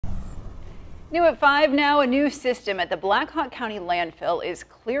New at 5 now, a new system at the Blackhawk County landfill is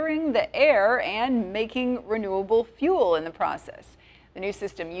clearing the air and making renewable fuel in the process. The new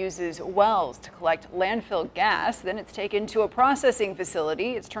system uses wells to collect landfill gas, then it's taken to a processing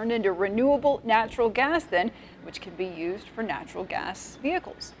facility. It's turned into renewable natural gas then, which can be used for natural gas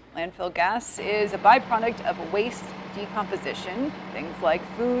vehicles. Landfill gas is a byproduct of waste decomposition, things like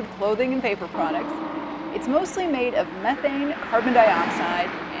food, clothing, and paper products. It's mostly made of methane, carbon dioxide,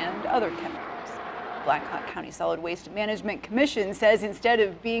 and other chemicals. Blackhawk County Solid Waste Management Commission says instead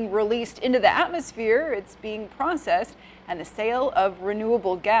of being released into the atmosphere, it's being processed, and the sale of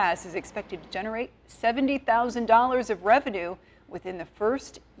renewable gas is expected to generate $70,000 of revenue within the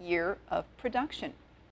first year of production.